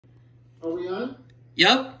Are we on?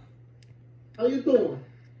 Yep. How you doing?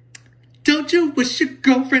 Don't you wish your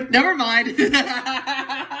girlfriend... Never mind.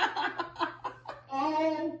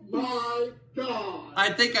 Oh my God.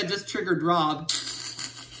 I think I just triggered Rob.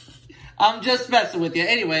 I'm just messing with you.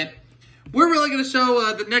 Anyway, we're really going to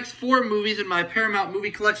show the next 4 movies in my Paramount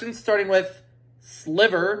movie collection, starting with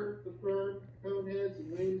Sliver. The Firm, Coneheads,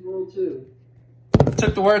 and Wayne's World 2.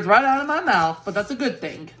 Took the words right out of my mouth, but that's a good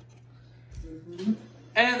thing. Mm-hmm.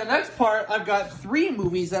 And the next part, I've got 3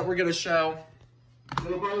 movies that we're going to show.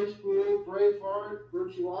 Nobody's Fool, Braveheart,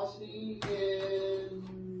 Virtuosity,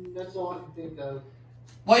 and that's all I can think of.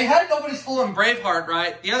 Well, you had Nobody's Fool and Braveheart,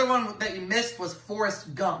 right? The other one that you missed was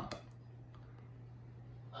Forrest Gump.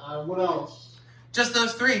 What else? Just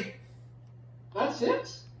those 3. That's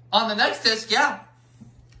it? On the next disc, yeah.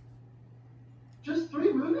 Just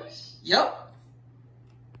 3 movies? Yep.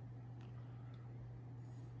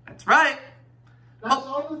 That's right. That's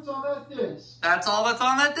all that's on that disc. That's all that's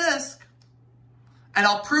on that disc. And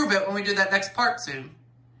I'll prove it when we do that next part soon.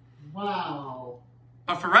 Wow.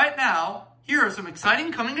 But for right now, here are some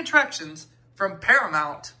exciting coming attractions from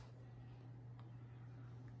Paramount.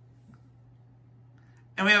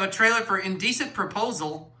 And we have a trailer for Indecent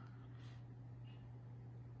Proposal.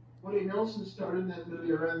 Woody Nelson starred in that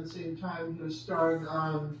movie around the same time he was starring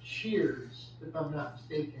on Cheers, if I'm not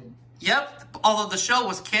mistaken. Yep, although the show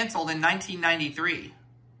was canceled in 1993.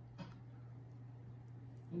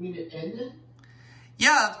 You mean it ended?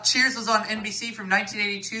 Yeah, Cheers was on NBC from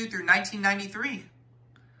 1982 through 1993.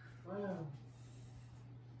 Wow.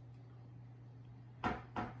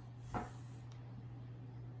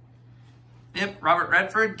 Yep, Robert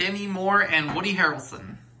Redford, Demi Moore, and Woody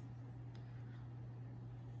Harrelson.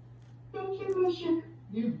 Don't you wish it?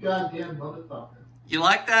 You goddamn motherfucker. You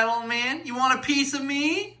like that, old man? You want a piece of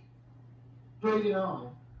me? Bring it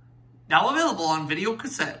on. Now available on video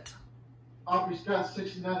cassette. Aubrey Scott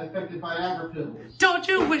 69 affected by Viagra pills. Don't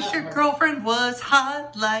you wish your girlfriend was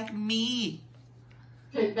hot like me?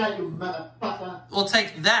 Take that, you motherfucker. We'll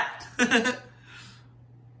take that.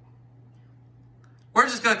 We're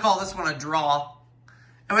just going to call this one a draw.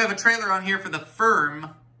 And we have a trailer on here for The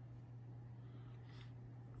Firm.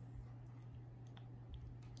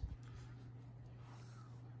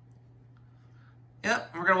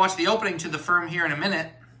 Yep, we're going to watch the opening to The Firm here in a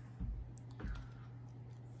minute.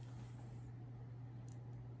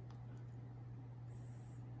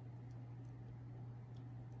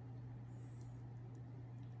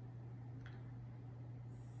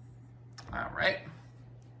 All right.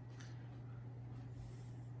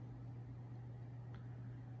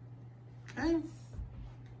 Okay.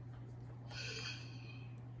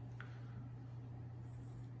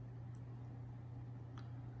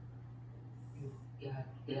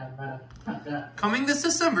 Goddamn motherfucker. Coming this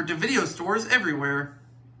December to video stores everywhere.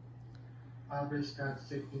 Aubrey Scott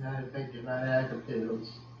 69 affected by Viagra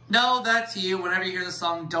pills. No, that's you. Whenever you hear the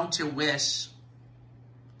song, Don't You Wish.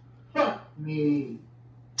 Fuck me.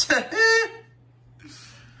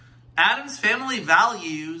 Addams Family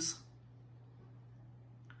Values.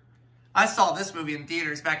 I saw this movie in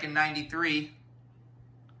theaters back in '93.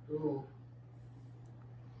 Cool.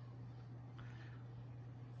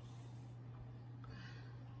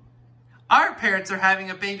 Our parents are having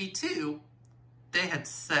a baby too. They had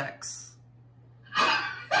sex.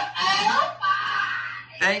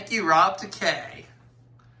 Thank you, Rob Takei.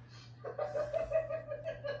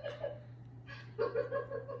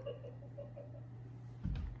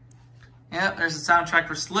 Yeah, there's a soundtrack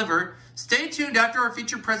for Sliver. Stay tuned after our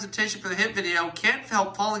feature presentation for the hit video, Can't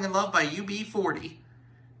Help Falling in Love by UB40.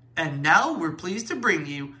 And now we're pleased to bring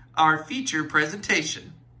you our feature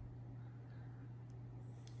presentation.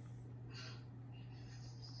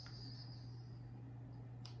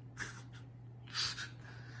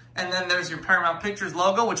 And then there's your Paramount Pictures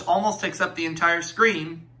logo, which almost takes up the entire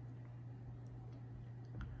screen.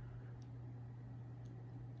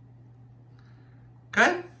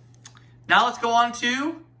 Okay. Now let's go on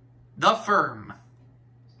to The Firm.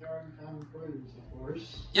 Starring Tom Cruise, of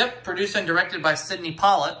course. Yep, produced and directed by Sidney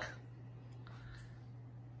Pollack.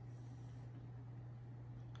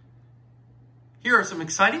 Here are some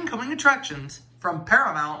exciting coming attractions from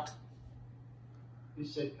Paramount. You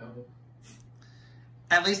said coming.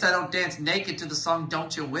 At least I don't dance naked to the song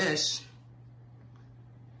Don't You Wish.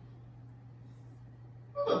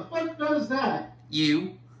 Who the fuck does that?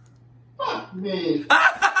 You. Fuck me.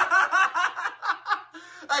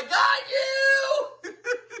 I got you!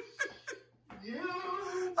 You?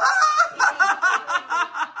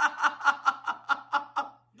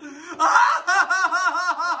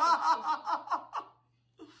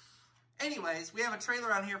 Anyways, we have a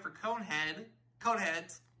trailer on here for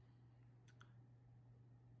Coneheads.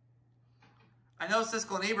 I know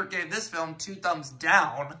Siskel and Ebert gave this film 2 thumbs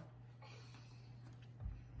down.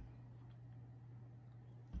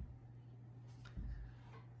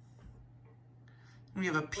 We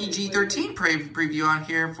have a PG-13 preview on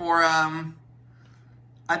here for, I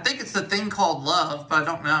think it's The Thing Called Love, but I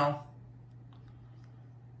don't know.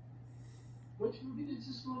 Which movie did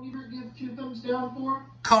Siskel and Ebert give 2 thumbs down for?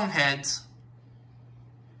 Coneheads.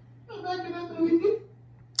 Not back in that movie.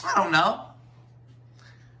 I don't know.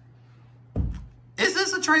 Is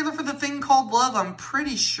this a trailer for The Thing Called Love? I'm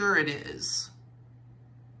pretty sure it is.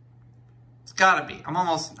 It's gotta be. I'm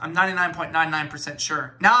 99.99%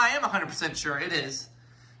 sure. Now I am 100% sure it is.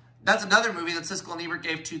 That's another movie that Siskel and Ebert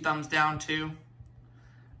gave 2 thumbs down to.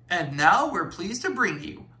 And now we're pleased to bring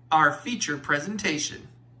you our feature presentation.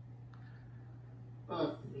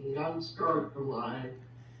 Fuck me, I'm scarred for life.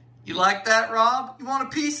 You like that, Rob? You want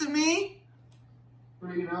a piece of me?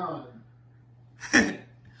 Bring it on.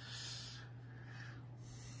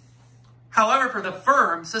 However, for The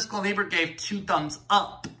Firm, Siskel and Ebert gave 2 thumbs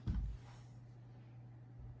up.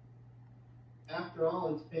 After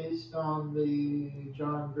all, it's based on the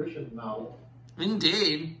John Grisham novel.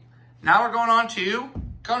 Indeed. Now we're going on to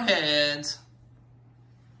Coneheads.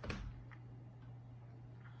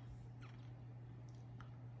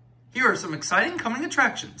 Here are some exciting coming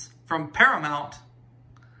attractions from Paramount.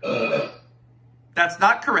 That's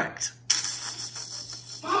not correct.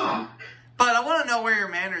 But I want to know where your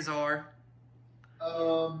manners are.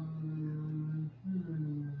 All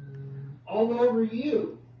over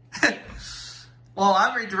you. Well,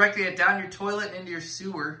 I'm redirecting it down your toilet and into your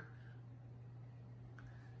sewer.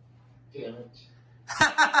 Damn it. I'm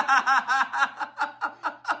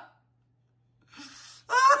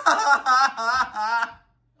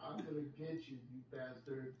gonna get you, you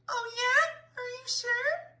bastard. Oh, yeah? Are you sure?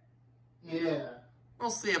 Yeah.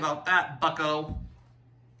 We'll see about that, bucko.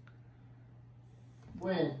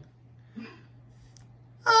 When?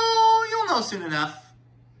 Oh, you'll know soon enough.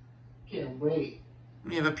 Can't wait.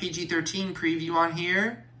 We have a PG-13 preview on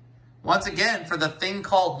here. Once again, for The Thing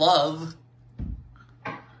Called Love.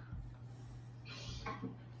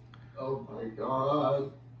 Oh my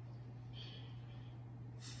god.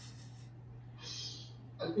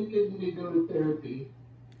 I think I need to go to therapy.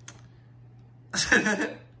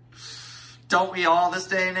 Don't we all this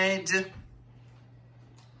day and age?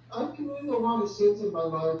 I've committed a lot of sins in my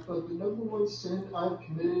life, but the number one sin I've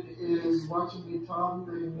committed is watching the Tom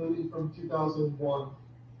Green movie from 2001.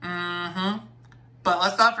 Mm-hmm. But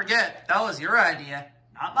let's not forget, that was your idea,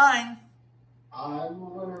 not mine. I'm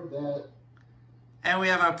aware of that. And we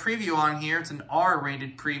have a preview on here. It's an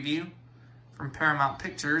R-rated preview from Paramount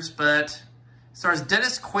Pictures, but it stars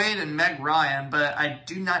Dennis Quaid and Meg Ryan, but I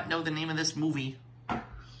do not know the name of this movie.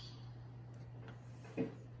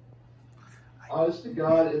 Honest to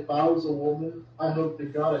God, if I was a woman, I hope to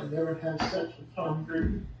God I'd never have sex with Tom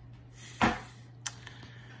Green.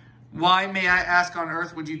 Why, may I ask on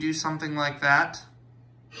earth, would you do something like that?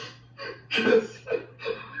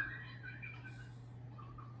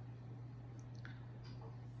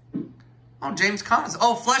 Oh, James Caan.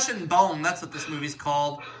 Oh, Flesh and Bone. That's what this movie's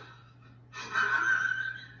called.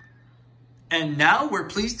 And now we're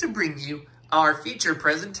pleased to bring you our feature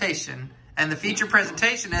presentation. And the feature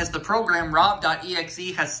presentation is the program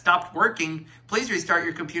rob.exe has stopped working. Please restart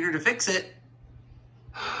your computer to fix it.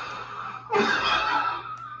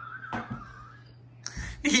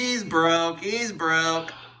 He's broke. He's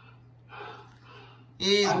broke.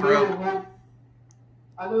 He's broke.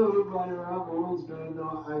 I know everybody around the world's going to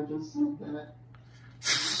know I just said that.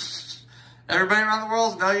 Everybody around the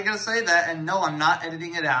world knows you're going to say that. And no, I'm not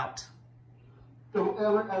editing it out. Don't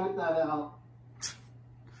ever edit that out.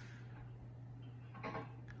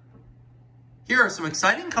 Here are some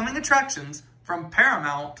exciting coming attractions from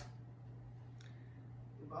Paramount.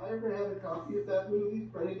 If I ever had a copy of that movie,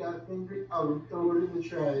 Freddy Got Fingered, I would throw it in the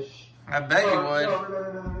trash. I bet you would.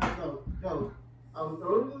 No. I would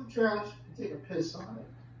throw it in the trash and take a piss on it.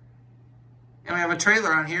 And we have a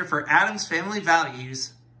trailer on here for Addams Family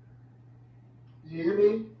Values. Did you hear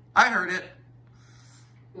me? I heard it.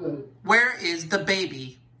 Good. Where is the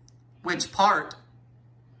baby? Which part?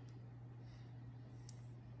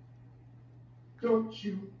 Don't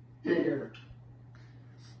you dare.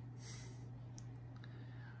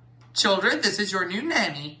 Children, this is your new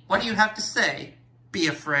nanny. What do you have to say? Be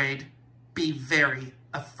afraid. Be very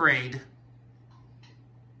afraid.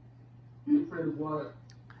 Be afraid of what?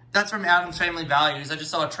 That's from Addams Family Values. I just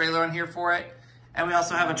saw a trailer on here for it. And we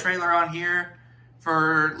also have a trailer on here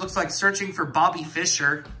for, looks like, Searching for Bobby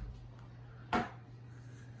Fischer.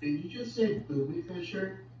 Did you just say Booby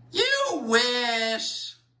Fisher? You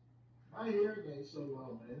wish! My hearing ain't so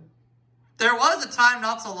well, man. There was a time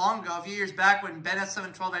not so long ago, a few years back, when Ben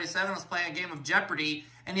S71287 was playing a game of Jeopardy,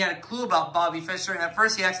 and he had a clue about Bobby Fischer, and at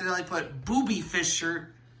first he accidentally put Booby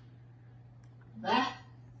Fischer. That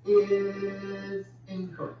is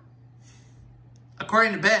incorrect.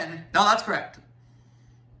 According to Ben, no, that's correct.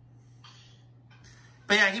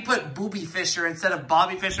 But yeah, he put Booby Fischer instead of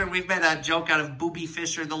Bobby Fischer, and we've made a joke out of Booby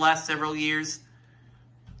Fischer the last several years.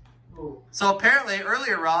 Oh. So apparently,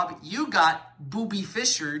 earlier, Rob, you got Booby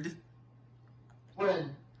Fishered.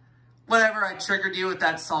 When? Whenever I triggered you with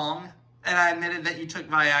that song, and I admitted that you took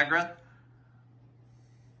Viagra.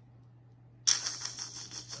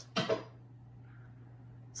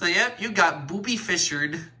 So, yep, you got Booby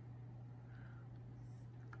Fishered.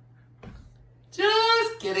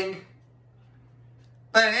 Just kidding.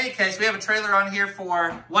 But in any case, we have a trailer on here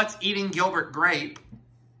for What's Eating Gilbert Grape.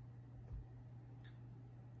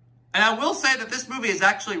 And I will say that this movie is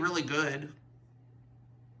actually really good.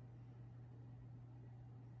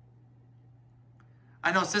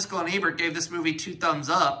 I know Siskel and Ebert gave this movie 2 thumbs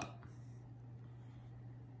up.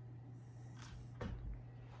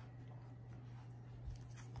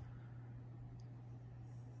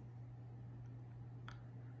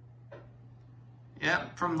 Yeah,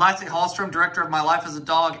 from Lasse Hallström, director of My Life as a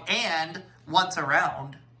Dog and Once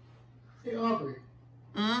Around. Hey, Aubrey.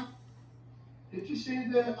 Hmm? Did you say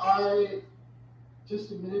that I just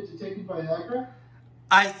admitted to taking Viagra?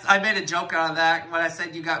 I made a joke out of that when I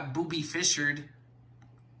said you got Booby Fishered.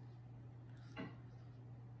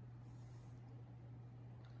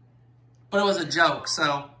 But it was a joke,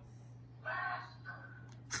 so.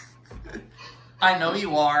 I know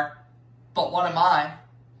you are, but what am I?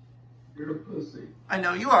 You're a pussy. I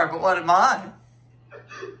know you are, but what am I?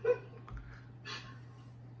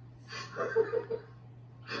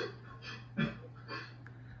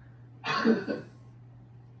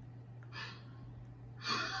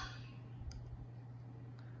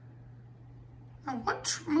 Now,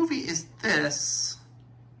 what movie is this?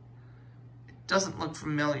 It doesn't look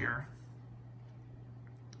familiar.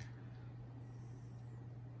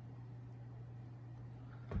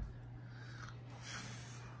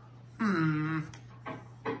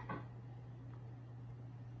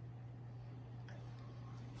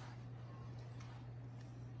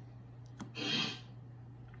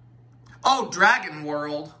 Oh, Dragon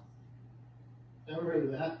World. Never heard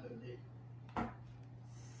of that movie.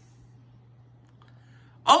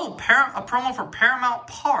 Oh, a promo for Paramount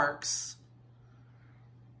Parks.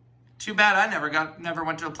 Too bad I never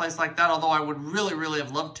went to a place like that, although I would really, really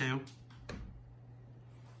have loved to.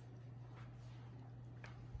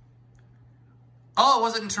 Oh, it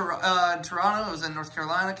wasn't in Toronto. It was in North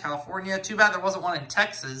Carolina, California. Too bad there wasn't one in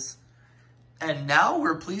Texas. And now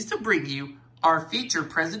we're pleased to bring you our feature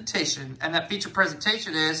presentation. And that feature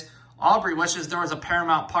presentation is Aubrey wishes there was a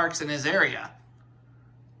Paramount Parks in his area.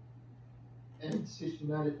 And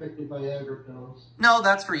systematic effective Viagra pills. No,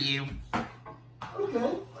 that's for you.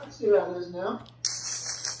 Okay, let's see how it is now.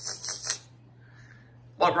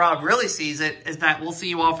 What Rob really sees it is that we'll see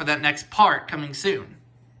you all for that next part coming soon.